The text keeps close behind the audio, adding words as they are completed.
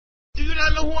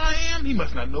know who I am? He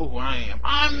must not know who I am.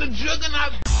 I'm the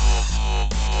Juggernaut.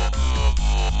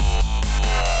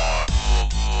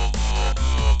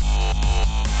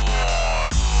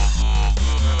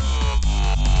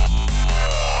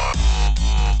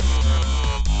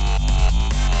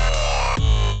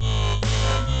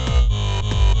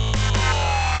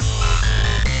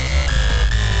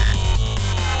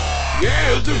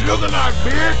 Yeah, it's the Juggernaut,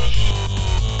 bitch.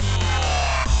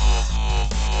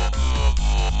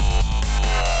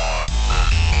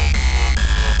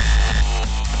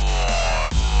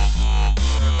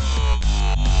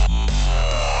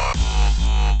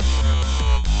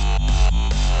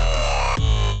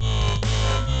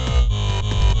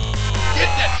 Get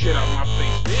that shit out of my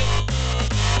face, bitch.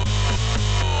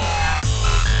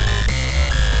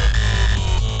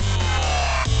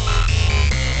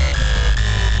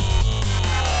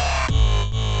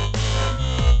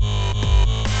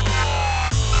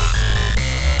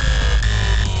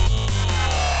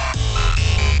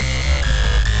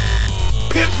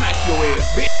 Pimp smack your ass,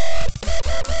 bitch.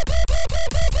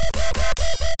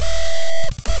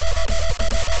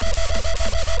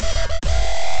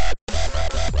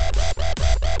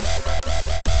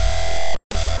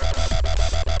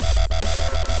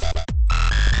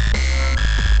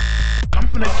 I'm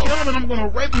gonna kill him and I'm gonna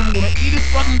rape him and I'm gonna eat his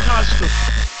fucking costume.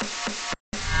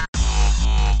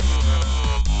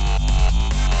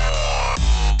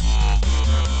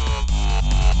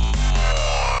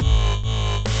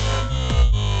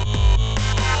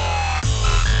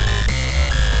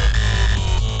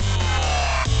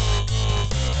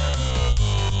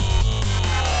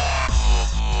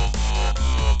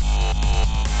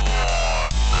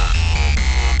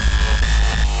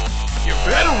 You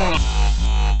better run.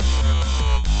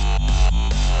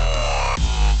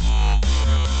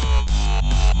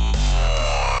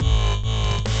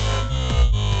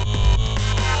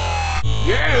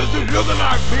 Yeah, it's the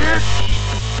Juggernaut, bitch.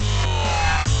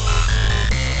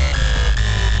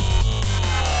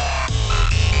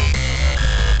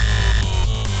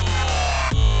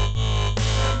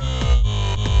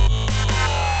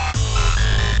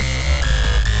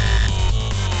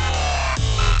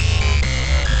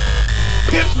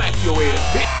 Pimp smack your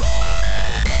ass, bitch.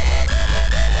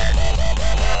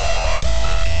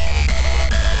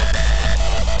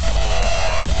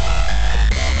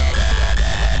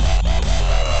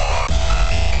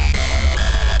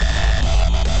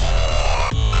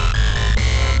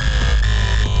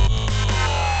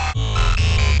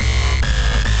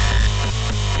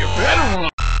 You better run.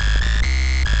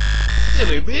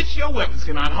 Silly bitch, your weapons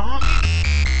cannot harm me.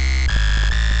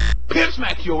 Pimp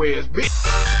smack your ass, bitch.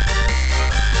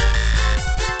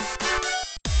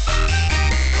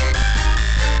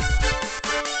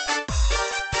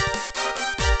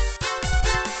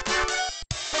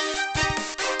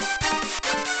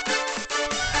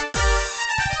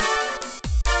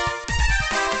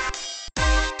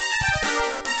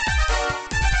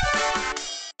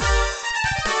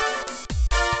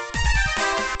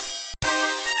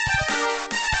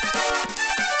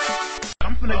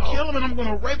 I'm gonna kill him and I'm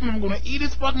gonna rape him and I'm gonna eat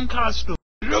his fucking costume.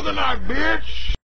 Juggernaut, bitch.